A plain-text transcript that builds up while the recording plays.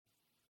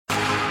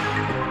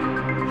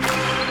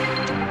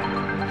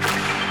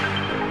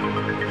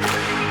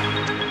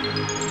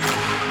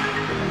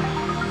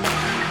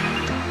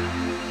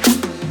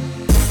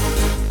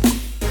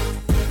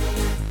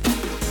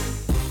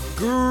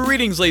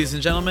Greetings, ladies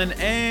and gentlemen,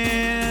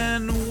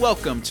 and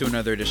welcome to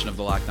another edition of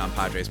the Locked On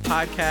Padres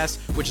podcast,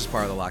 which is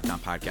part of the Locked On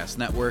Podcast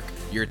Network,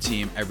 your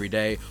team every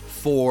day,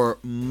 for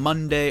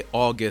Monday,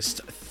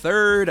 August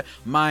 3rd.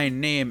 My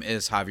name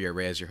is Javier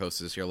Reyes, your host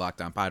of this here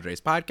Locked On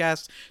Padres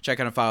podcast. Check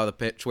out and follow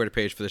the Twitter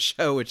page for the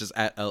show, which is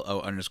at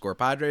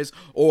LO_Padres,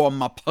 or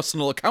my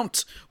personal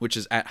account, which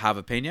is at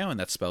Javapeno, and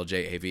that's spelled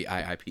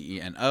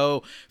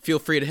Javiiipeno. Feel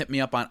free to hit me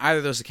up on either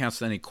of those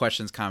accounts with any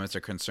questions, comments, or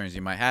concerns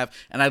you might have,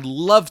 and I'd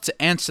love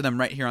to answer them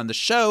right here on the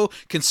show,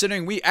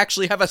 considering we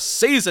actually have a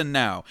season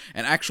now,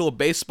 and actual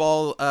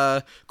baseball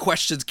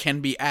questions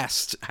can be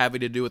asked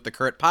having to do with the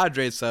current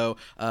Padres, so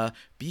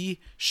be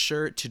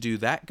sure to do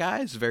that,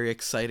 guys. Very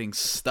exciting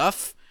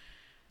stuff.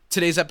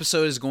 Today's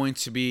episode is going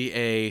to be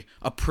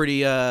a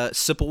pretty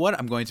simple one.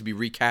 I'm going to be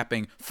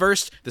recapping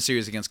first the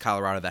series against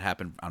Colorado that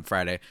happened on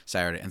Friday,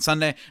 Saturday, and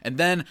Sunday. And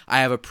then I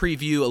have a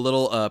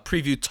little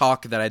preview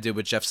talk that I did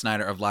with Jeff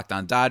Snyder of Locked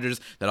On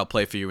Dodgers that I'll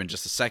play for you in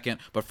just a second.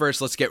 But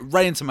first, let's get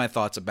right into my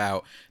thoughts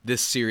about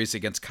this series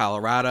against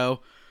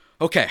Colorado.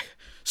 Okay.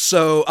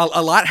 So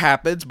a lot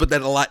happened, but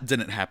then a lot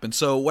didn't happen.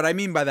 So what I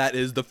mean by that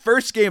is the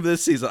first game of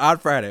this season on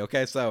Friday,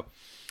 okay? So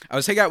I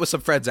was hanging out with some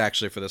friends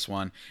actually for this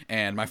one,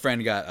 and my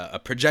friend got a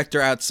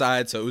projector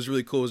outside, so it was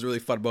really cool. It was a really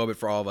fun moment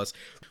for all of us.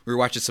 We were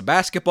watching some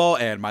basketball,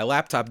 and my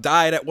laptop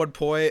died at one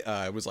point.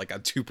 It was like on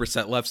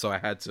 2% left, so I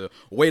had to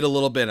wait a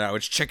little bit, and I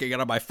was checking it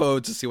on my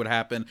phone to see what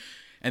happened.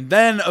 And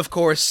then, of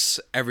course,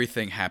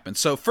 everything happened.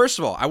 So first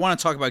of all, I want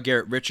to talk about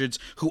Garrett Richards,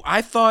 who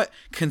I thought,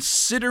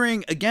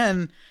 considering,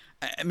 again,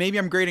 maybe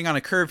I'm grading on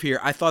a curve here.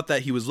 I thought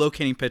that he was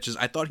locating pitches.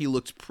 I thought he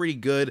looked pretty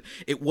good.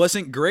 It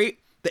wasn't great.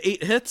 The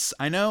 8 hits,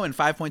 I know, in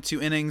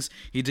 5.2 innings,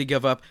 he did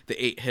give up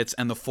the 8 hits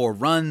and the 4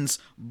 runs.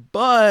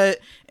 But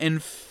in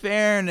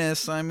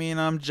fairness, I mean,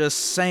 I'm just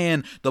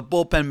saying the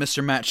bullpen,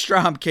 Mr. Matt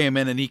Strahm, came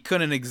in and he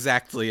couldn't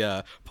exactly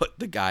put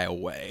the guy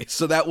away.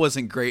 So that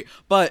wasn't great.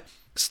 But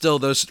still,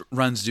 those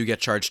runs do get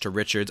charged to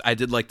Richards. I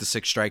did like the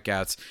 6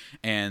 strikeouts,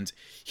 and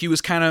he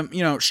was kind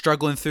of,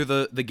 struggling through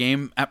the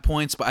game at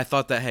points, but I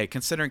thought that, hey,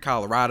 considering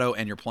Colorado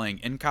and you're playing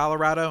in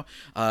Colorado,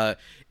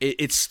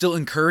 it's still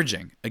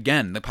encouraging.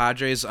 Again, the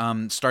Padres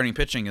starting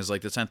pitching is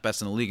like the 10th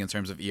best in the league in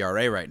terms of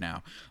ERA right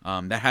now.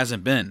 That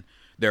hasn't been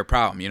their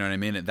problem, you know what I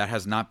mean? That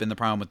has not been the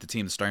problem with the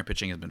team. The starting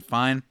pitching has been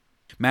fine.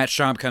 Matt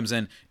Strahm comes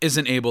in,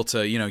 isn't able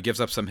to,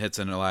 gives up some hits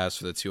and allows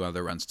for the 2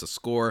 other runs to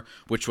score,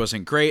 which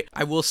wasn't great.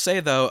 I will say,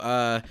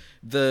 though,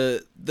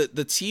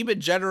 the team in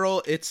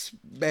general, it's,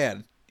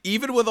 man,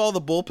 even with all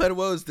the bullpen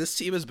woes, this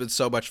team has been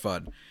so much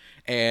fun.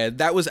 And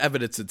that was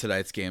evidence in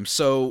tonight's game.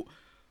 So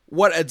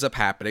what ends up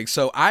happening?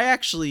 So I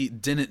actually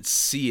didn't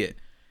see it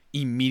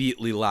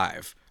immediately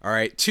live. All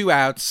right, 2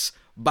 outs,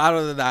 bottom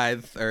of the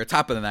 9th, or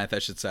top of the 9th, I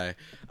should say.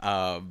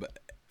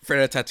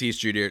 Fernando Tatis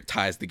Jr.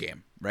 ties the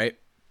game, right?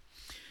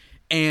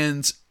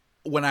 And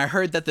when I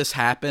heard that this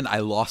happened, I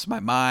lost my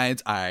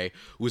mind. I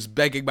was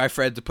begging my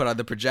friend to put on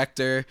the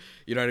projector,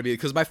 you know what I mean?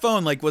 Because my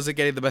phone wasn't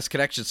getting the best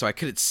connection, so I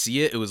couldn't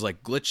see it. It was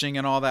glitching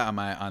and all that on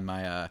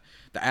my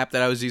the app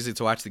that I was using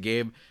to watch the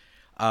game.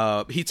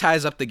 He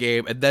ties up the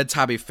game, and then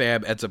Tommy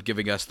Pham ends up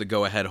giving us the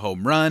go-ahead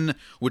home run,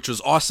 which was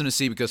awesome to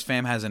see because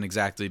Pham hasn't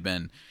exactly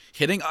been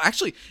hitting.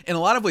 Actually, in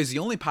a lot of ways, the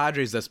only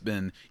Padres that's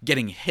been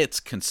getting hits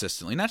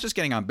consistently, not just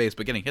getting on base,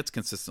 but getting hits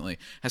consistently,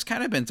 has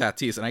kind of been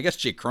Tatis, and I guess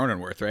Jake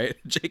Cronenworth, right?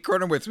 Jake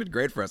Cronenworth's been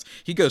great for us.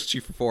 He goes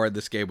 2 for 4 in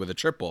this game with a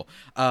triple.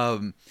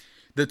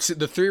 The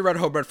 3-run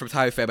home run from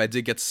Tommy Pham I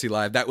did get to see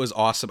live. That was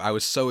awesome. I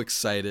was so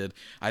excited.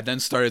 I then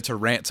started to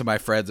rant to my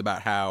friends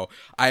about how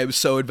I am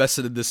so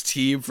invested in this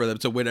team for them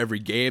to win every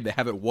game. They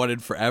haven't won in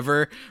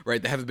forever, right?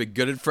 They haven't been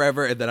good in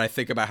forever. And then I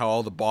think about how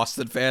all the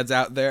Boston fans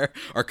out there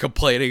are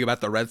complaining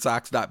about the Red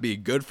Sox not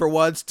being good for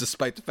once,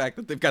 despite the fact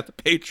that they've got the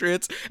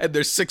Patriots and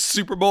there's 6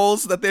 Super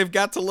Bowls that they've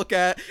got to look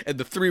at and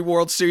the 3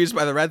 World Series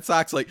by the Red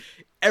Sox.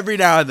 Every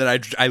now and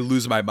then I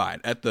lose my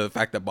mind at the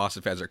fact that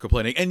Boston fans are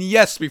complaining. And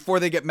yes,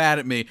 before they get mad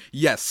at me,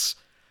 yes,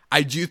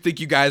 I do think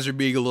you guys are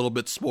being a little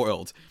bit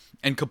spoiled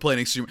and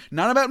complaining.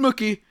 Not about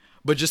Mookie,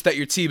 but just that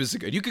your team isn't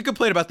good. You can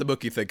complain about the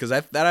Mookie thing because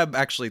that I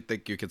actually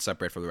think you can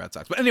separate from the Red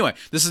Sox. But anyway,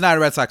 this is not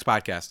a Red Sox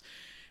podcast.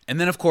 And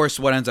then, of course,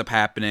 what ends up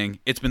happening,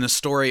 it's been the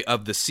story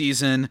of the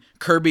season.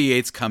 Kirby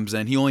Yates comes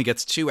in. He only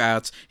gets 2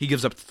 outs. He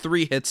gives up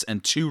 3 hits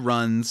and 2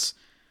 runs.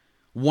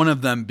 One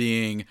of them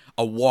being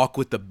a walk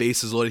with the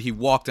bases loaded. He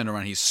walked in a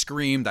run. He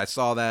screamed. I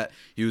saw that.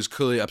 He was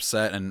clearly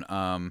upset, and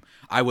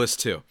I was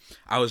too.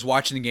 I was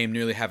watching the game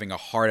nearly having a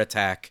heart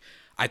attack.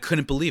 I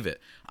couldn't believe it.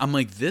 I'm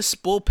like, this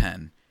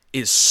bullpen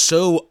is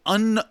so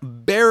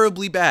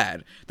unbearably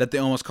bad that they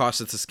almost cost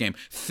us this game.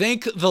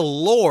 Thank the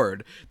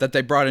Lord that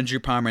they brought in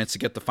Drew Pomeranz to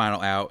get the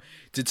final out.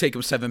 It did take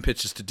him 7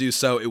 pitches to do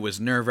so. It was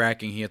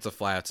nerve-wracking. He hits a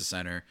fly out to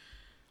center.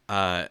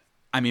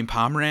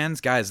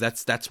 Pomeranz, guys,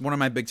 that's one of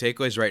my big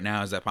takeaways right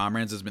now is that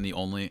Pomeranz has been the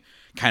only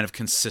kind of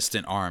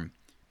consistent arm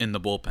in the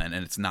bullpen,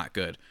 and it's not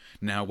good.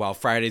 Now, while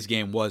Friday's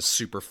game was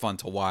super fun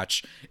to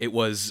watch, it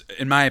was,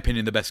 in my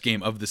opinion, the best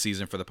game of the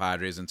season for the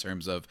Padres in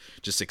terms of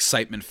just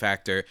excitement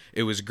factor.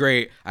 It was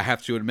great. I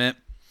have to admit,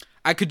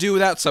 I could do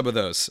without some of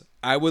those.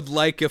 I would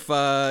like if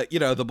the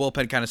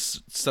bullpen kind of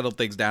settled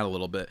things down a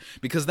little bit,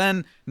 because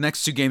then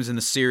next 2 games in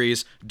the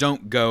series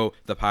don't go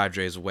the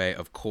Padres' way,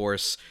 of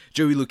course.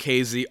 Joey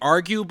Lucchesi,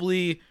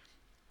 arguably,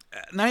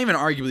 not even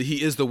arguably,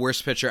 he is the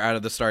worst pitcher out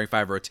of the starting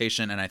 5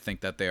 rotation, and I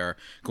think that they are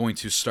going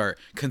to start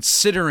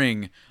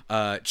considering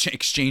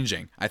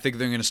exchanging. I think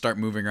they're going to start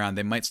moving around.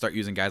 They might start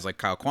using guys like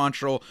Kyle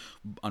Quantrill.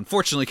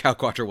 Unfortunately, Kyle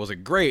Quantrill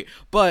wasn't great,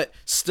 but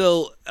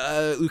still,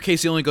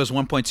 Lucchesi only goes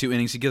 1.2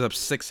 innings. He gives up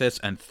 6 hits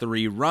and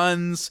 3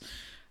 runs.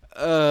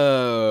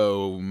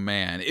 Oh,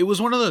 man. It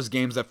was one of those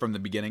games that from the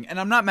beginning, and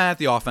I'm not mad at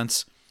the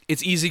offense.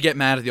 It's easy to get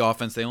mad at the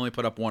offense. They only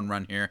put up 1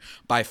 run here.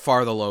 By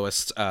far the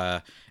lowest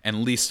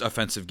and least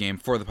offensive game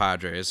for the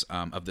Padres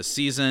of the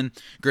season.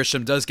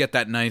 Grisham does get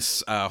that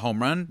nice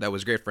home run. That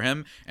was great for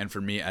him and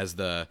for me as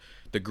the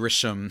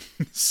Grisham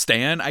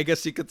stan, I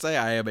guess you could say.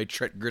 I am a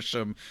Trent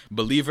Grisham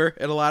believer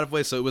in a lot of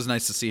ways, so it was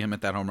nice to see him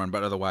at that home run.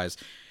 But otherwise,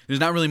 there's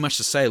not really much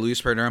to say.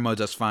 Luis Perdomo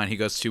does fine. He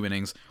goes 2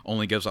 innings,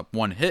 only gives up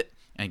 1 hit,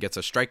 and gets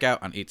a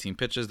strikeout on 18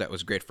 pitches. That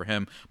was great for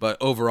him. But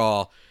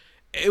overall,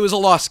 it was a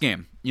lost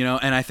game,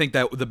 and I think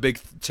that the big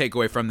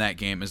takeaway from that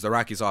game is the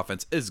Rockies'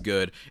 offense is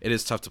good. It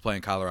is tough to play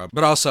in Colorado.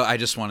 But also, I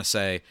just want to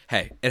say,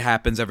 hey, it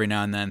happens every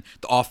now and then.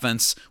 The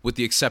offense, with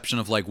the exception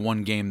of like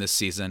 1 game this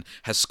season,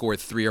 has scored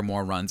 3 or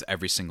more runs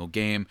every single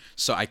game.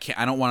 So I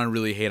don't want to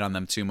really hate on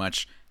them too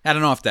much. Had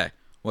an off day.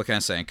 What can I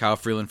say? And Kyle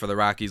Freeland for the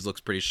Rockies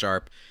looks pretty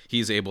sharp.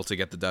 He's able to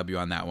get the W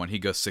on that one. He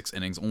goes 6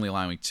 innings, only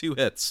allowing 2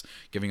 hits,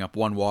 giving up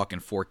 1 walk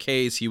and 4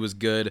 Ks. He was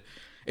good.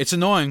 It's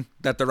annoying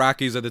that the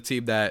Rockies are the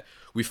team that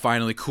we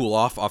finally cool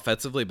off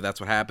offensively, but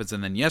that's what happens.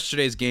 And then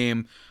yesterday's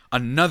game,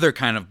 another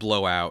kind of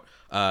blowout.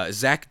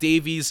 Zach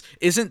Davies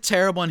isn't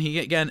terrible, and he,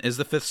 again, is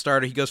the 5th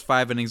starter. He goes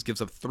 5 innings,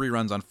 gives up 3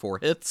 runs on 4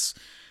 hits.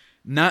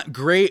 Not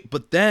great,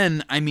 but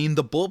then, I mean,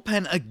 the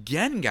bullpen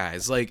again,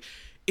 guys. Like,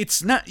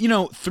 it's not,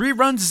 3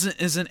 runs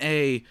isn't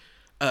a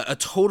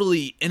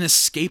totally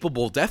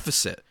inescapable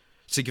deficit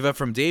to give up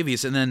from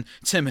Davies. And then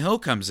Tim Hill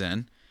comes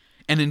in,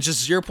 and in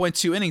just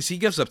 0.2 innings, he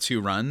gives up 2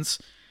 runs.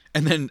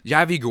 And then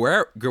Javi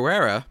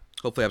Guerra,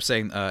 hopefully I'm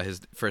saying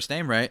his first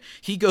name right,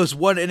 he goes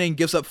 1 inning,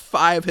 gives up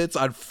 5 hits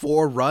on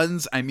 4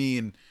 runs. I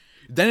mean,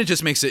 then it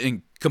just makes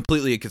it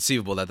completely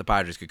inconceivable that the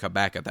Padres could come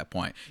back at that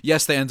point.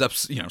 Yes, they end up,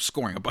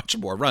 scoring a bunch of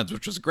more runs,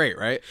 which was great,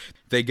 right?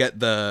 They get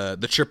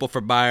the triple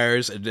from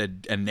Myers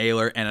and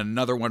Naylor and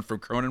another one from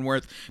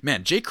Cronenworth.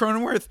 Man, Jake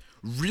Cronenworth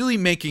really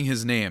making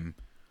his name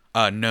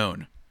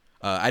known.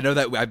 I know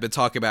that I've been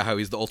talking about how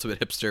he's the ultimate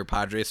hipster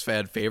Padres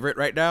fan favorite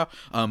right now,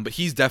 but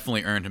he's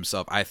definitely earned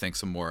himself, I think,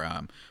 some more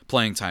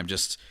playing time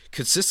just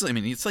consistently. I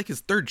mean, it's like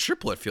his 3rd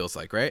triple, it feels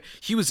like, right?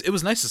 It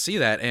was nice to see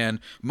that, and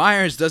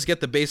Myers does get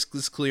the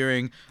baseless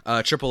clearing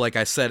triple, like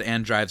I said,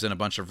 and drives in a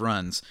bunch of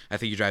runs. I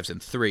think he drives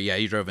in 3. Yeah,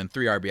 he drove in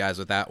 3 RBIs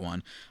with that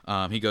one.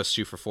 He goes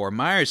 2 for 4.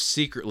 Myers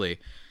secretly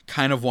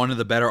kind of one of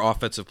the better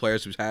offensive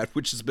players we've had,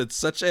 which has been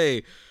such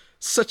a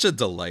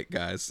delight,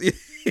 guys.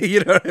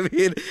 You know what I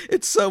mean?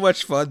 It's so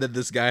much fun that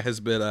this guy has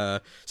been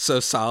so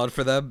solid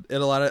for them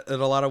in a lot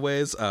of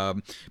ways.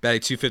 Batting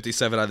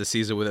 .257 on the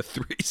season with a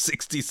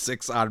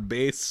 .366 on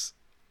base.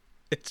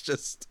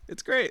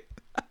 It's great.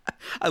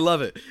 I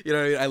love it.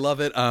 I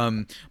love it.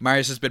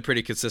 Myers has been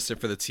pretty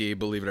consistent for the team,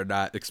 believe it or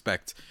not.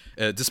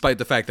 Despite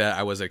the fact that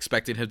I was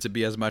expecting him to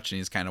be as much, and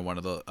he's kind of one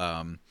of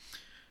the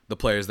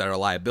players that are a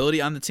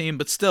liability on the team,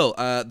 but still,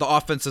 the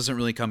offense doesn't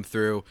really come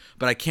through,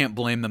 but I can't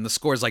blame them. The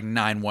score's like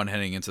 9-1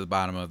 heading into the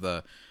bottom of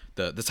the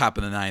top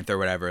of the 9th or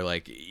whatever.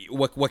 Like,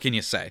 what can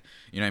you say?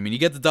 I mean, you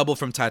get the double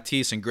from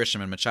Tatis and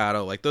Grisham and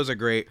Machado. Like, those are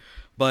great,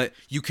 but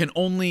you can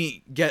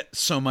only get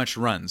so much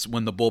runs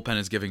when the bullpen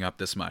is giving up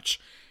this much.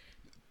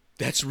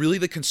 That's really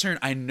the concern.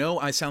 I know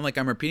I sound like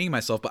I'm repeating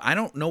myself, but I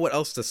don't know what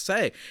else to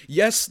say.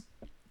 Yes,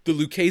 the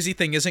Lucchesi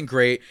thing isn't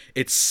great.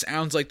 It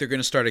sounds like they're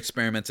going to start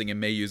experimenting and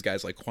may use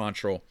guys like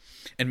Quantrill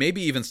and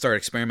maybe even start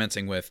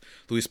experimenting with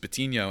Luis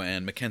Patino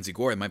and Mackenzie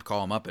Gore. They might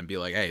call him up and be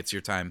like, hey, it's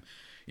your time.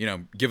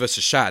 Give us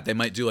a shot. They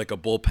might do like a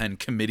bullpen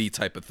committee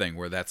type of thing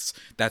where that's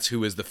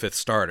who is the 5th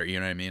starter. You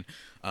know what I mean?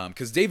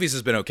 Because Davies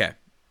has been okay.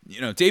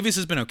 Davies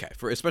has been okay,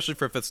 especially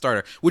for a 5th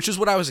starter, which is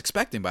what I was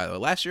expecting, by the way.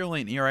 Last year,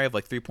 only an ERA of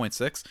like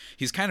 3.6.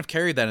 He's kind of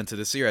carried that into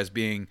this year as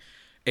being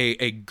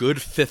a good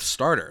 5th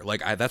starter.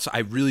 Like, I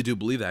really do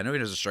believe that. I know he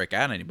doesn't strike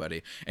out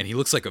anybody, and he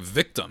looks like a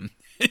victim.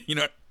 You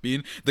know what I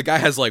mean? The guy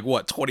has like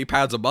 20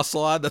 pounds of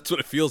muscle on. That's what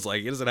it feels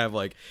like. He doesn't have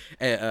like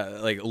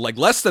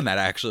less than that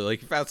actually. Like,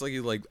 he feels like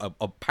he's like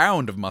a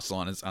pound of muscle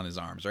on his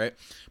arms, right?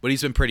 But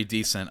he's been pretty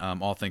decent,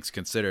 all things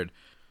considered.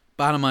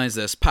 Bottom line is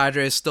this: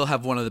 Padres still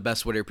have one of the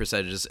best winning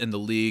percentages in the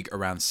league,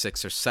 around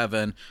 6 or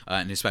 7,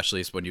 and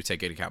especially when you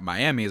take into account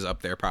Miami is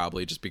up there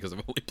probably just because I've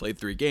only played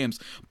 3 games.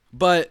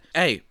 But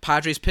hey,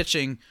 Padres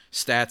pitching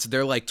stats,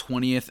 they're like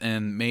 20th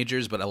in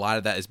majors, but a lot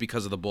of that is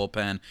because of the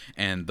bullpen.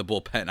 And the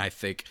bullpen, I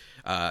think,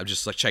 I'm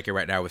just like checking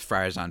right now with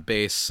Friars on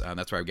base.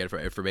 That's where I get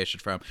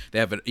information from. They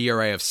have an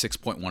ERA of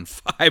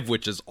 6.15,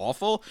 which is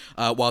awful.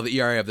 While the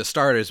ERA of the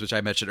starters, which I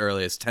mentioned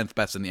earlier, is 10th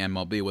best in the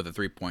MLB with a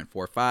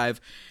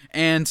 3.45.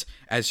 And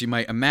as you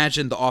might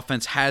imagine, the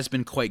offense has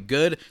been quite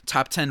good.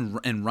 Top 10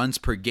 in runs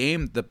per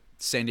game. The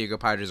San Diego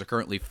Padres are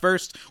currently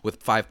first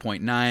with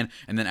 5.9,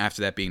 and then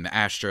after that being the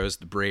Astros,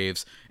 the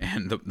Braves,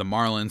 and the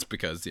Marlins,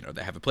 because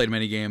they haven't played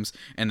many games,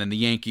 and then the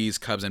Yankees,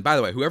 Cubs. And by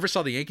the way, whoever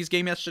saw the Yankees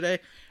game yesterday,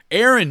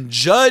 Aaron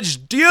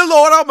Judge, dear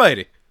Lord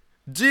Almighty,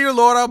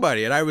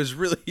 and I was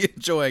really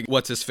enjoying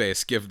what's his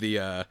face give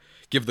the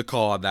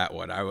call on that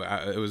one.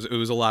 It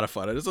was a lot of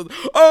fun. It was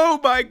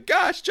oh my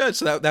gosh, Judge!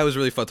 So that was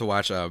really fun to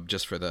watch.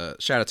 Just for the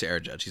shout out to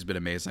Aaron Judge, he's been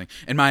amazing.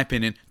 In my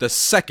opinion, the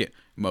second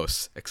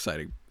most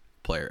exciting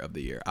player of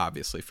the year.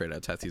 Obviously,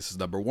 Fernando Tatis is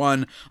number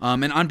one.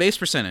 And on base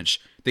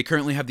percentage, they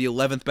currently have the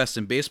 11th best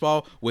in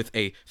baseball with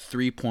a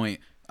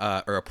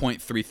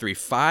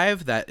 0.335.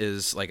 That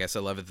is, like I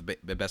said,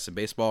 11th best in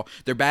baseball.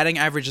 Their batting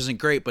average isn't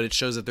great, but it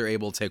shows that they're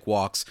able to take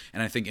walks.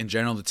 And I think in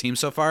general, the team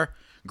so far,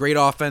 great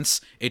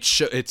offense.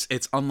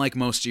 It's unlike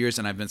most years,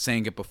 and I've been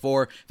saying it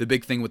before. The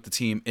big thing with the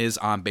team is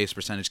on base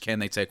percentage. Can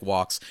they take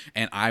walks?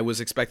 And I was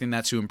expecting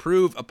that to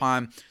improve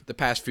upon the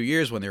past few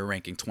years when they were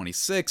ranking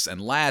 26th and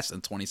last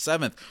and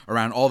 27th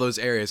around all those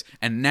areas.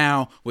 And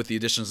now with the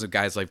additions of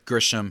guys like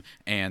Grisham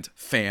and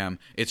Pham,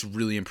 it's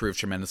really improved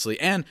tremendously.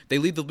 And they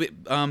lead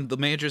the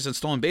majors in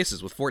stolen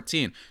bases with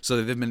 14.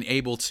 So they've been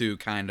able to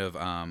kind of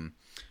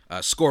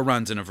score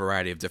runs in a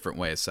variety of different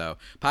ways. So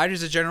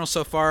Padres in general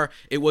so far,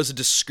 it was a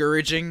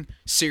discouraging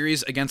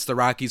series against the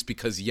Rockies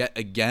because yet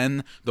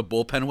again, the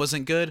bullpen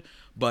wasn't good.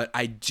 But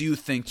I do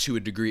think to a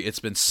degree it's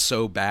been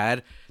so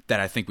bad that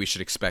I think we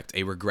should expect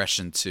a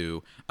regression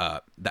to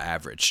the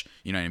average.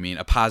 You know what I mean?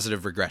 A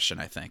positive regression,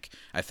 I think.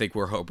 I think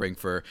we're hoping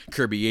for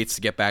Kirby Yates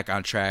to get back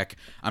on track.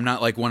 I'm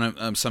not like one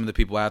of some of the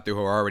people out there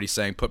who are already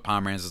saying put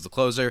Pomeranz as the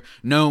closer.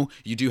 No,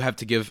 you do have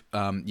to give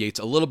Yates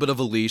a little bit of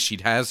a leash. He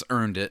has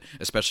earned it,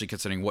 especially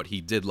considering what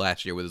he did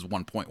last year with his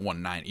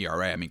 1.19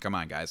 ERA. I mean, come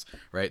on, guys,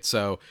 right?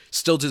 So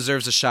still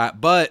deserves a shot,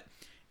 but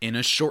in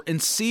a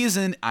shortened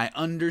season, I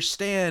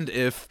understand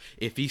if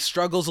he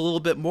struggles a little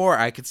bit more,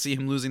 I could see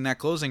him losing that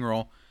closing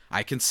role.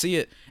 I can see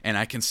it, and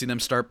I can see them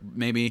start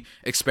maybe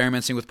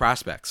experimenting with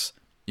prospects.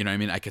 You know what I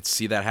mean? I could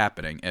see that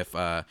happening if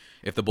the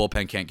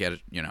bullpen can't get it,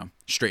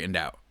 straightened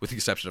out, with the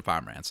exception of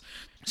Pomeranz.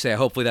 So yeah,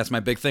 hopefully that's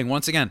my big thing.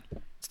 Once again,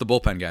 it's the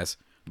bullpen, guys.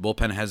 The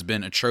bullpen has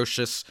been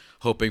atrocious,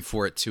 hoping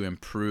for it to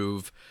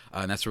improve,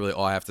 and that's really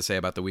all I have to say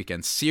about the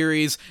weekend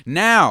series.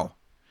 Now,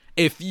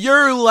 if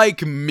you're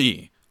like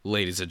me,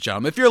 ladies and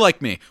gentlemen, if you're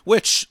like me,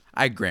 which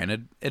I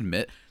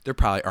admit, there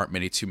probably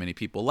aren't too many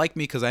people like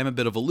me because I'm a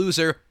bit of a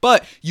loser,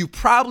 but you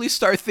probably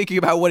start thinking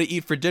about what to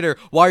eat for dinner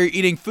while you're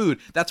eating food.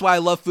 That's why I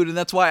love food, and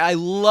that's why I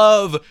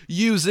love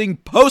using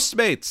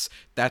Postmates.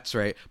 That's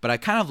right, but I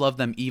kind of love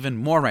them even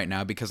more right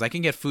now because I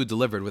can get food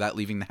delivered without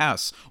leaving the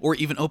house or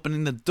even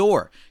opening the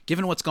door.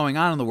 Given what's going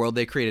on in the world,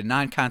 they created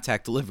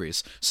non-contact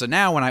deliveries. So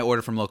now when I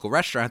order from local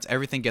restaurants,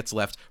 everything gets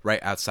left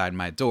right outside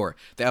my door.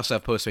 They also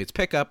have Postmates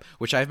Pickup,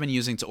 which I've been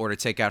using to order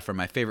takeout from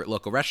my favorite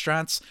local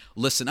restaurants.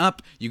 Listen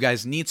up, you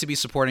guys need to be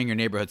supporting your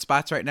neighborhood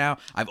spots right now.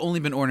 I've only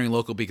been ordering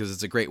local because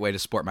it's a great way to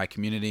support my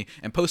community,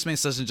 and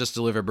Postmates doesn't just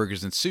deliver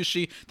burgers and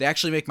sushi, they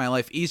actually make my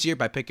life easier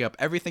by picking up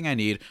everything I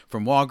need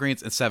from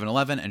Walgreens and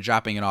 7-Eleven and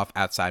dropping it off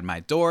outside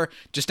my door.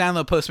 Just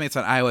download Postmates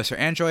on iOS or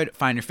Android,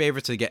 find your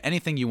favorites to get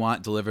anything you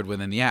want delivered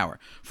within the hour.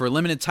 For a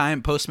limited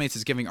time, Postmates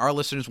is giving our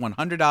listeners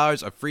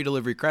 $100 of free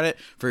delivery credit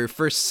for your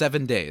first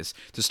 7 days.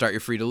 To start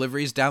your free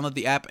deliveries, download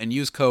the app and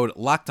use code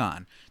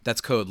LOCKEDON. That's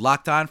code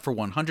LOCKEDON for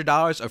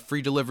 $100 of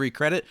free delivery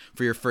credit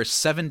for your first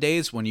 7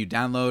 days when you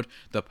download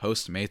the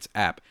Postmates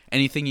app.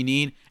 Anything you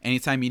need,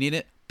 anytime you need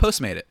it,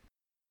 Postmate it.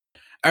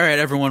 All right,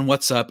 everyone,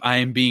 what's up? I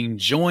am being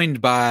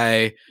joined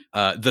by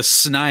the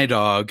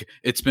Snydog.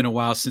 It's been a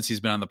while since he's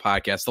been on the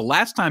podcast. The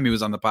last time he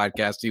was on the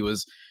podcast, he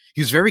was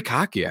very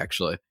cocky,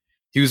 actually.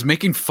 He was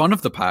making fun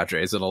of the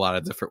Padres in a lot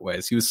of different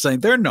ways. He was saying,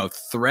 they're no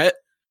threat.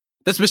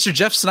 That's Mr.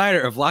 Jeff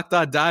Snyder of Locked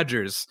On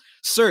Dodgers.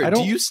 Sir,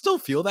 do you still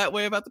feel that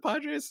way about the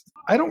Padres?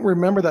 I don't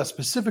remember that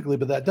specifically,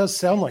 but that does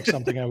sound like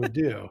something I would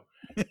do.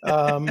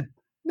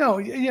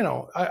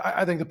 No,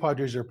 I think the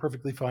Padres are a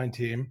perfectly fine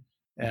team.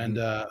 And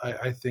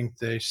I think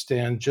they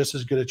stand just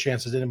as good a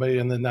chance as anybody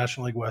in the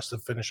National League West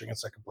of finishing in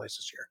second place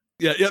this year.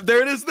 Yeah,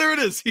 there it is. There it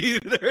is. You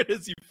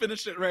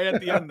finished it right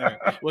at the end there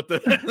with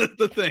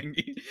the thing.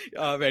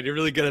 Oh, man, you're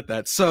really good at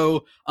that.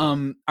 So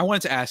I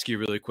wanted to ask you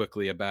really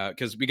quickly about,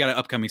 because we got an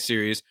upcoming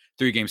series,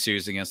 3-game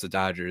series against the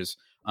Dodgers.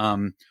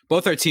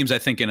 Both our teams, I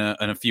think, in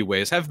a few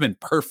ways have been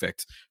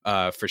perfect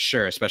for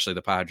sure, especially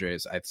the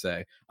Padres, I'd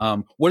say.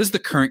 What is the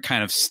current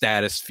kind of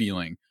status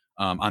feeling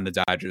on the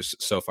Dodgers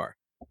so far?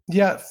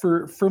 Yeah,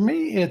 for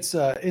me, it's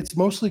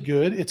mostly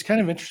good. It's kind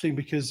of interesting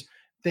because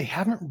they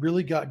haven't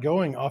really got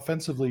going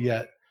offensively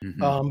yet.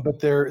 But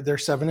they're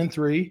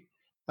 7-3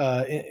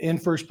 in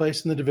first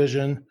place in the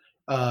division.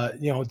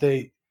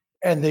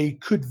 and they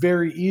could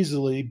very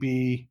easily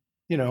be,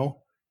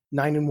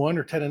 9-1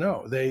 or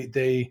 10-0.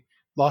 They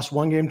lost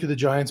one game to the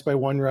Giants by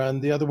 1 run.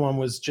 The other one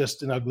was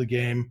just an ugly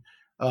game.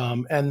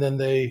 And then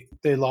they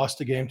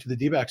lost a game to the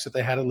D-backs that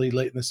they had a lead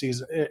late in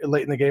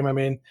the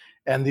game.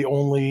 And the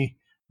only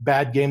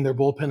bad game their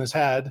bullpen has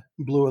had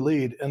blew a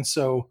lead. And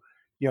so,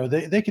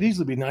 they could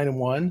easily be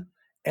 9-1.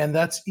 And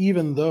that's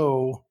even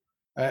though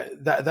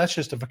that's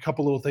just if a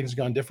couple little things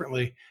gone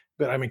differently.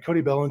 But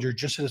Cody Bellinger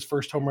just hit his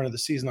first home run of the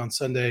season on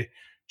Sunday.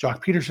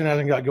 Jock Peterson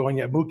hasn't got going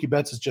yet. Mookie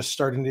Betts is just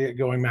starting to get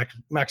going.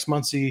 Max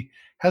Muncy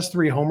has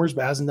 3 homers,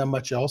 but hasn't done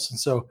much else. And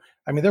so,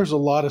 there's a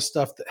lot of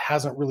stuff that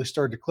hasn't really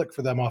started to click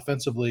for them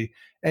offensively,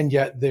 and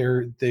yet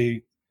they're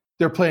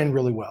playing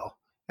really well.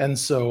 And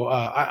so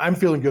I'm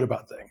feeling good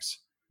about things.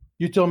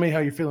 You tell me how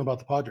you're feeling about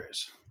the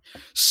Padres.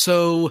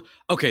 So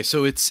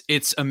it's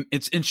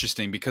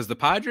interesting because the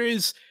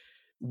Padres,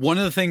 one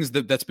of the things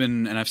that's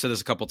been, and I've said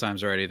this a couple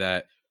times already,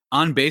 that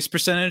on base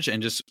percentage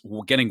and just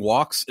getting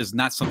walks is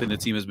not something the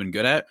team has been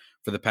good at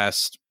for the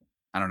past,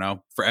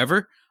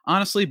 forever,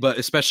 honestly, but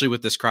especially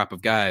with this crop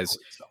of guys,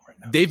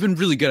 they've been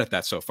really good at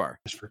that so far.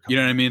 You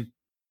know what I mean?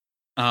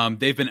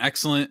 They've been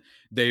excellent.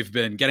 They've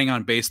been getting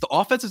on base. The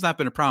offense has not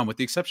been a problem, with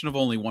the exception of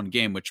only one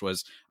game, which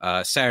was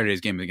Saturday's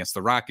game against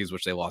the Rockies,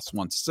 which they lost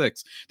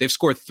 1-6. They've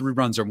scored 3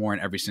 runs or more in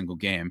every single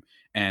game,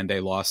 and they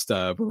lost.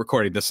 We're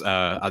recording this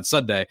on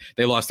Sunday.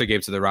 They lost their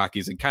game to the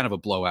Rockies in kind of a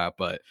blowout.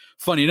 But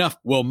funny enough,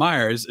 Will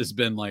Myers has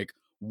been like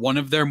one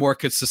of their more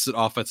consistent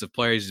offensive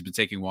players. He's been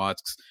taking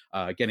walks,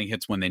 getting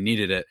hits when they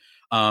needed it.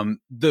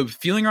 The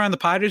feeling around the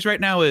Padres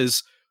right now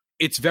is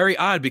it's very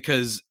odd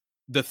because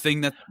the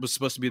thing that was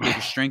supposed to be the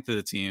biggest strength of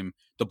the team,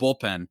 the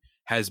bullpen,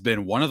 has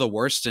been one of the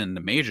worst in the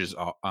majors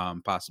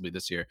possibly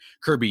this year.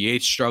 Kirby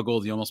Yates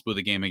struggled. He almost blew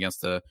the game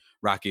against the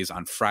Rockies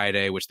on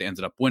Friday, which they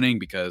ended up winning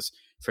because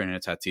Fernando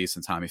Tatis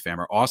and Tommy Pham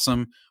are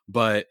awesome.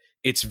 But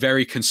it's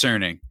very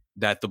concerning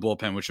that the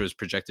bullpen, which was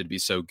projected to be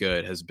so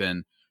good, has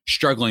been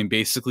struggling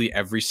basically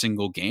every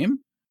single game.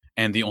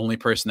 And the only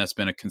person that's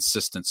been a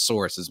consistent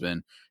source has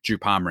been Drew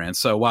Pomeranz.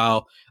 So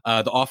while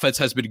the offense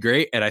has been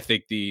great, and I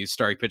think the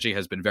starting pitching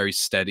has been very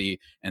steady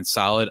and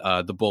solid,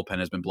 the bullpen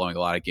has been blowing a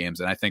lot of games.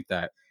 And I think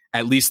that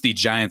at least the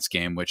Giants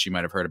game, which you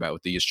might have heard about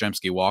with the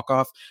Yastrzemski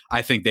walk-off,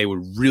 I think they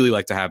would really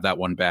like to have that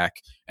one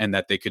back, and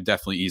that they could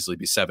definitely easily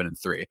be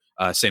 7-3.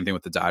 Same thing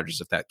with the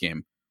Dodgers if that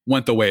game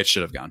went the way it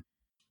should have gone.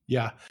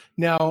 Yeah.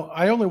 Now,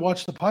 I only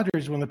watch the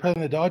Padres when they're playing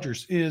the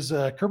Dodgers. Is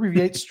Kirby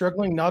Yates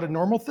struggling not a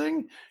normal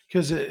thing?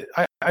 Because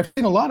I've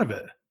seen a lot of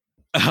it.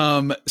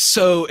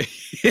 So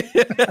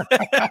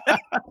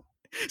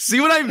see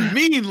what I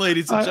mean,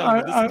 ladies and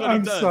gentlemen.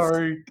 I'm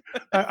sorry.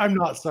 I'm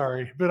not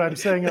sorry, but I'm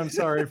saying I'm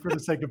sorry for the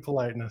sake of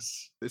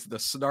politeness. It's the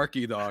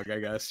snarky dog, I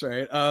guess,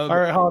 right? All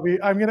right,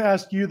 Hobby. I'm going to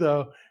ask you,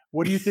 though.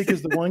 What do you think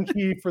is the one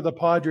key for the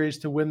Padres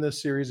to win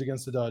this series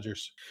against the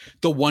Dodgers?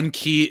 The one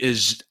key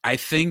is, I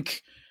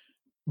think,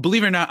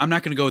 believe it or not, I'm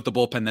not going to go with the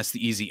bullpen. That's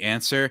the easy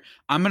answer.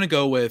 I'm going to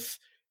go with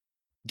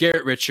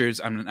Garrett Richards.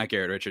 I'm not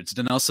Garrett Richards.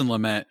 Dinelson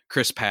Lamet,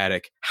 Chris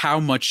Paddack. How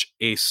much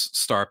ace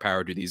star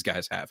power do these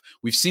guys have?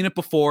 We've seen it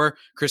before.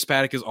 Chris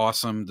Paddack is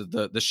awesome.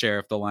 The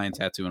sheriff, the lion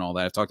tattoo, and all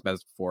that. I've talked about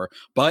this before.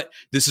 But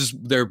this is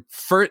their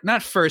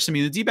not first. I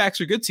mean, the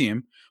D-backs are a good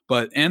team,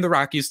 and the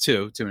Rockies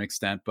too, to an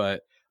extent.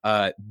 But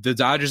the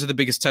Dodgers are the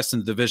biggest test in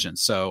the division.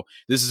 So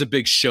this is a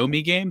big show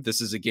me game. This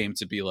is a game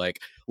to be like,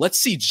 let's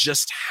see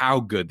just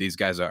how good these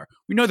guys are.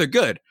 We know they're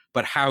good,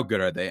 but how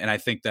good are they? And I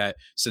think that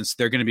since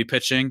they're going to be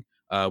pitching,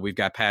 we've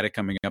got Paddack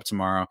coming up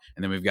tomorrow,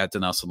 and then we've got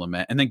Dinelson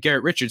Lamet, and then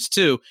Garrett Richards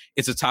too.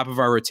 It's the top of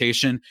our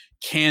rotation.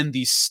 Can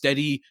the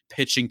steady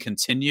pitching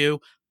continue?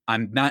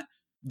 I'm not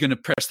going to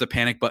press the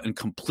panic button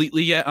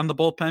completely yet on the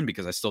bullpen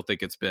because I still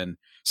think it's been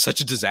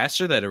such a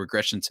disaster that a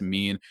regression to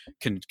mean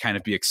can kind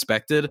of be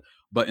expected.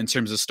 But in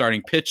terms of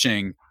starting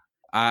pitching,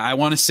 I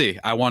want to see.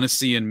 I want to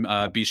see and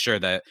be sure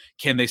that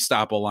can they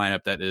stop a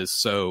lineup that is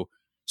so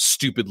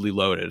stupidly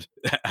loaded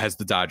as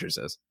the Dodgers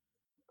is.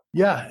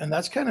 Yeah, and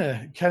that's kind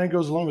of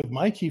goes along with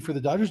my key for the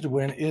Dodgers to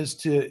win is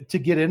to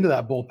get into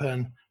that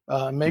bullpen,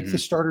 make the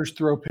starters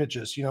throw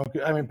pitches.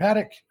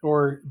 Paddack,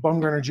 or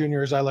Bumgarner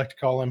Jr., as I like to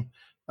call him,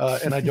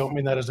 and I don't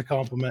mean that as a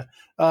compliment.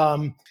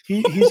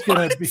 He's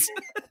going to be.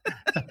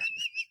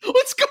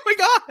 What's going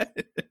on?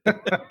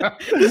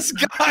 This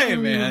guy,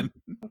 man.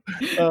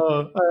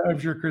 I'm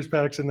sure Chris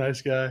Paddack's a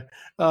nice guy,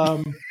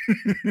 but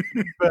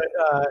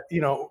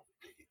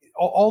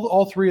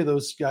all 3 of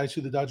those guys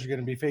who the Dodgers are going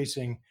to be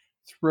facing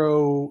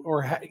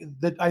I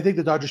think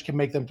the Dodgers can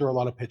make them throw a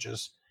lot of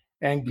pitches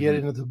and get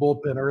into the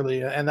bullpen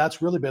early. And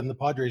that's really been the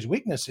Padres'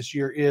 weakness this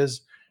year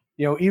is,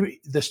 even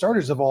the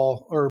starters have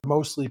all or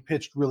mostly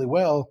pitched really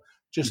well,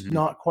 just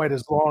not quite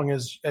as long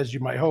as you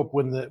might hope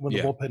when the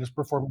bullpen is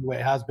performing the way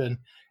it has been.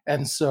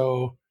 And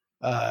so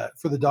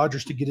for the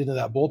Dodgers to get into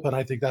that bullpen,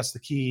 I think that's the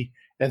key.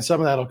 And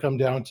some of that will come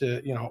down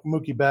to,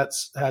 Mookie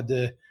Betts had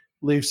to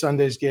leave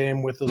Sunday's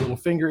game with a little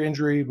finger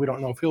injury. We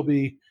don't know if he'll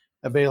be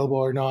available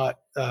or not.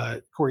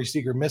 Corey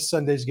Seager missed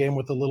Sunday's game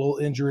with a little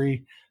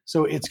injury.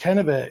 So it's kind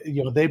of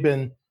they've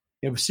been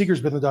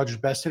Seager's been the Dodgers'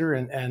 best hitter,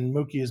 and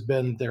Mookie has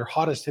been their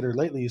hottest hitter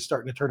lately. He's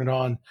starting to turn it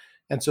on,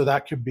 and so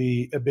that could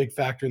be a big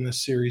factor in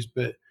this series.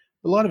 But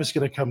a lot of it's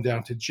going to come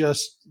down to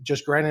just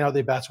grinding out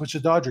the bats, which the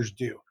Dodgers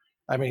do.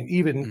 I mean,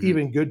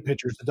 even good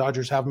pitchers, the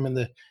Dodgers have them in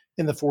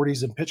the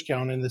 40s in pitch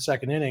count in the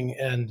second inning,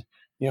 and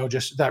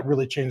just that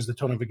really changed the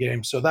tone of a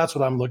game. So that's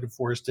what I'm looking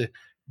for, is to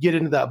get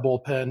into that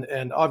bullpen.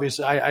 And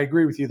obviously, I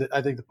agree with you that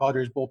I think the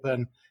Padres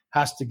bullpen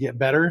has to get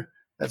better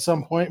at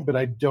some point, but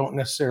I don't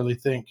necessarily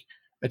think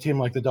a team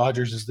like the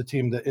Dodgers is the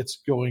team that it's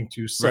going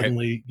to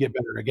suddenly get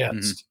better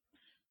against.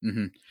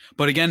 Mm-hmm.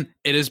 But again,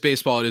 it is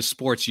baseball, it is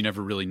sports. You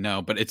never really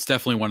know, but it's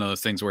definitely one of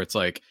those things where it's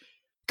like,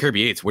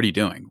 Kirby Yates, what are you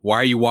doing? Why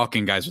are you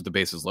walking guys with the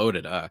bases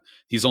loaded?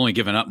 He's only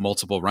given up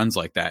multiple runs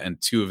like that in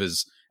 2 of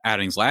his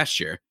outings last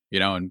year,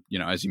 and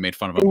as you made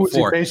fun of him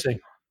before. Who was he facing?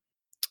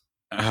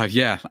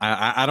 Yeah,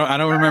 I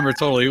don't remember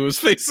totally who was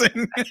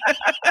facing.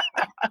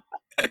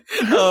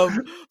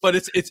 But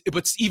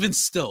it's even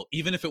still,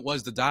 even if it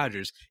was the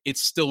Dodgers,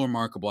 it's still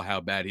remarkable how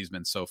bad he's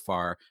been so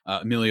far.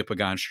 Emilio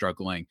Pagan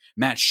struggling,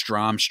 Matt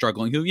Strahm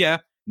struggling, who,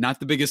 not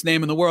the biggest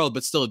name in the world,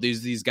 but still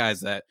these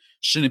guys that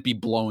shouldn't be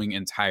blowing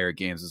entire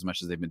games as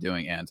much as they've been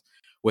doing. And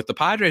with the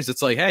Padres,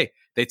 it's like, hey,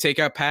 they take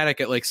out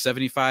Paddock at like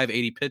 75,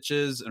 80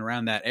 pitches and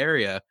around that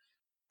area.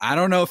 I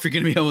don't know if you're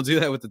going to be able to do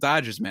that with the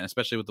Dodgers, man,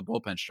 especially with the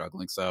bullpen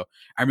struggling. So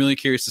I'm really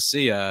curious to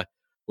see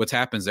what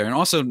happens there. And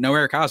also no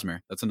Eric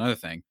Hosmer. That's another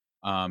thing.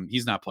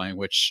 He's not playing,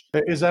 which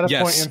is that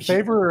a point in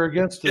favor or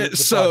against the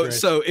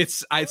so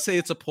I'd say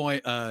it's a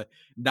point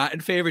not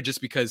in favor,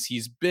 just because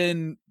he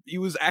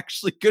was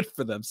actually good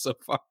for them so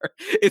far.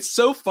 It's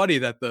so funny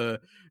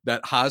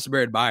that Hosmer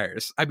and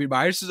Myers, I mean,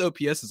 Myers'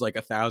 OPS is like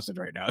 1,000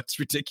 right now. It's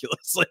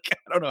ridiculous. Like,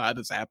 I don't know how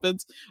this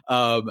happens.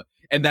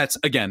 And that's,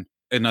 again,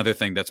 another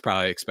thing that's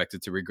probably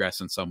expected to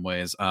regress in some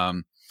ways.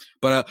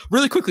 But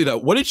really quickly though,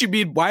 what did you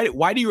mean?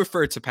 Why do you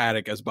refer to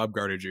Paddock as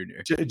Bumgarner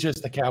Jr.?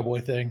 Just the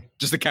cowboy thing.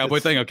 Just the cowboy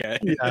thing. Okay.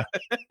 Yeah.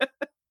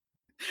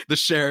 The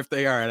sheriff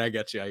thing. All right. I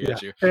get you.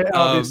 And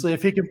obviously,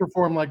 if he can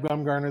perform like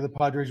Bumgarner, the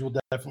Padres will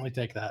definitely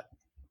take that.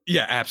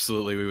 Yeah,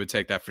 absolutely. We would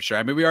take that for sure.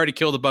 I mean, we already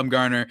killed a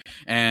Bumgarner,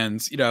 and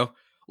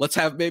let's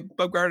have maybe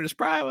Bumgarner's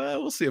prime.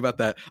 We'll see about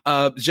that.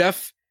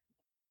 Jeff,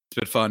 it's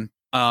been fun.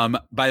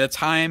 By the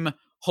time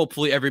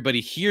hopefully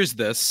everybody hears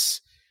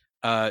this,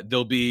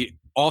 they'll be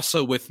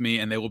also with me,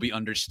 and they will be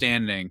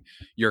understanding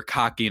your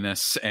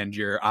cockiness and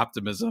your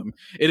optimism.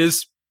 It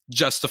is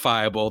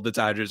justifiable. The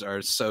Dodgers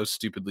are so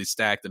stupidly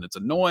stacked, and it's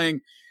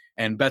annoying.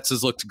 And Betts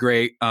has looked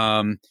great.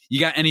 You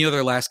got any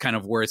other last kind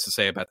of words to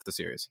say about the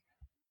series?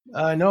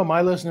 No,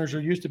 my listeners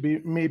are used to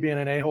me being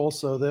an a-hole,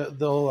 so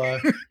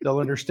they'll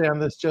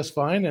understand this just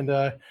fine. And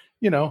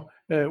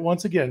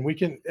once again,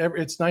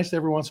 it's nice to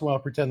every once in a while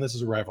pretend this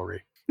is a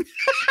rivalry.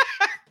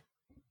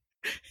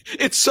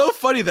 It's so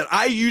funny that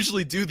I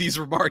usually do these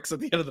remarks at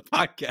the end of the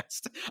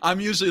podcast. I'm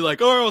usually like,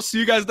 oh, I'll see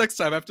you guys next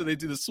time after they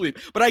do the sweep.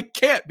 But I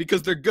can't,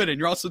 because they're good, and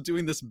you're also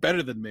doing this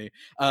better than me.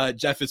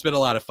 Jeff, it's been a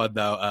lot of fun,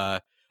 though.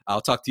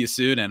 I'll talk to you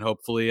soon, and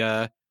hopefully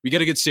we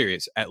get a good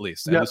series, at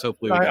least. Yeah, at least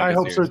hopefully I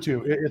hope so,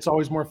 too. It's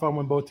always more fun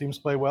when both teams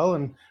play well,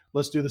 and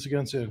let's do this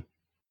again soon.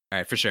 All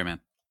right, for sure,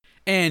 man.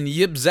 And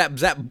yip, zap,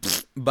 zap,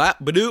 bop,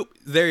 badoop.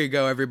 There you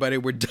go, everybody.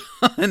 We're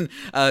done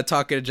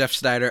talking to Jeff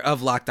Snyder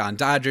of Locked On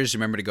Dodgers.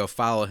 Remember to go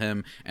follow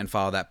him and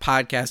follow that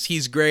podcast.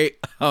 He's great.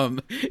 A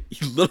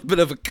little bit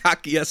of a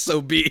cocky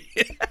SOB.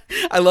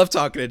 I love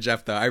talking to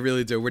Jeff, though. I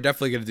really do. We're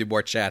definitely going to do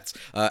more chats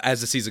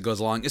as the season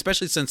goes along,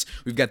 especially since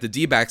we've got the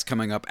D-backs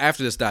coming up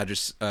after this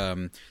Dodgers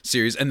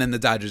series, and then the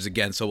Dodgers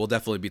again. So we'll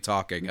definitely be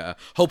talking.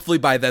 Hopefully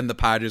by then the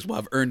Padres will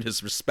have earned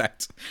his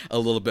respect a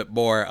little bit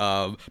more.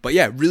 But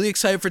yeah, really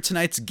excited for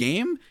tonight's game.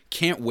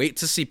 Can't wait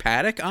to see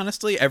Paddock,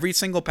 honestly. Every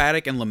single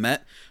Paddock and Lamet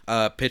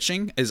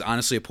pitching is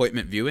honestly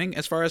appointment viewing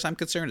as far as I'm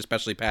concerned,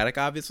 especially Paddock,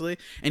 obviously.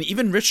 And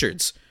even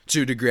Richards,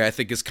 to a degree, I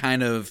think is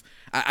kind of...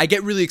 I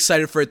get really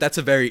excited for it. That's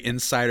a very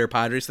insider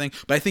Padres thing.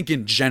 But I think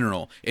in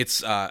general,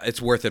 it's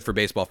worth it for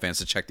baseball fans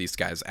to check these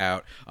guys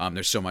out.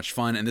 They're so much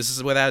fun. And this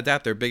is without a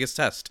doubt their biggest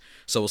test.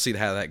 So we'll see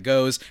how that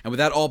goes. And with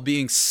that all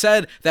being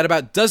said, that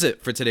about does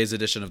it for today's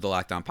edition of the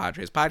Locked On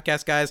Padres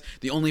podcast, guys.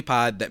 The only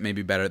pod that may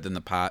be better than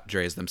the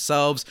Padres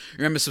themselves.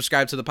 Remember to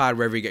subscribe to the pod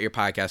wherever you get your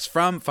podcasts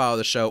from. Follow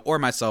the show or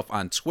myself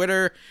on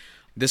Twitter.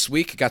 This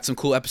week, got some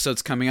cool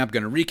episodes coming up.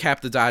 Going to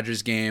recap the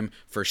Dodgers game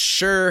for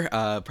sure.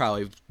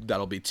 Probably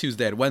that'll be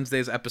Tuesday and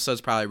Wednesday's episodes,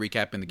 probably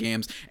recapping the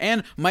games.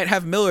 And might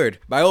have Millard,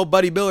 my old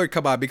buddy Millard,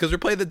 come on, because we're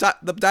playing the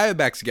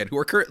Diamondbacks again, who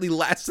are currently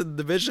last in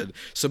the division.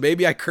 So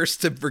maybe I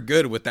cursed him for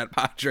good with that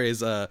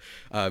Padres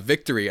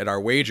victory at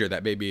our wager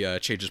that maybe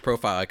changed his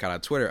profile icon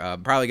on Twitter.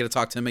 Probably going to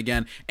talk to him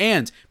again.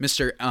 And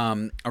Mr.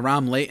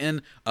 Aram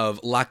Layton of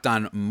Locked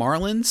On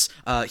Marlins.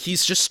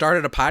 He's just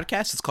started a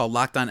podcast. It's called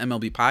Locked On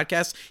MLB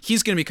Podcast.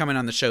 He's going to be coming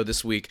on the show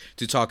this week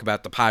to talk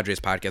about the Padres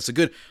podcast. A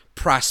good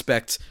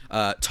prospect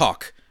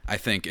talk, I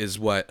think, is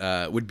what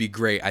would be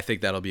great. I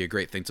think that'll be a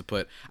great thing to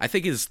put, I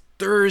think, his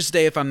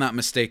Thursday, if I'm not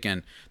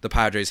mistaken, the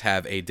Padres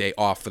have a day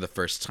off for the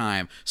first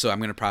time. So I'm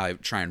going to probably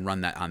try and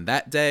run that on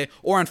that day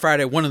or on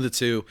Friday, one of the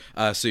two.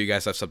 So you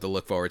guys have something to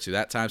look forward to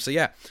that time. So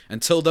yeah,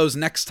 until those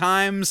next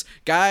times,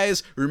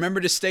 guys, remember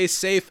to stay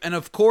safe and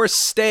of course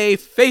stay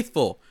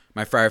faithful.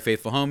 My Friar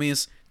Faithful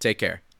homies, take care.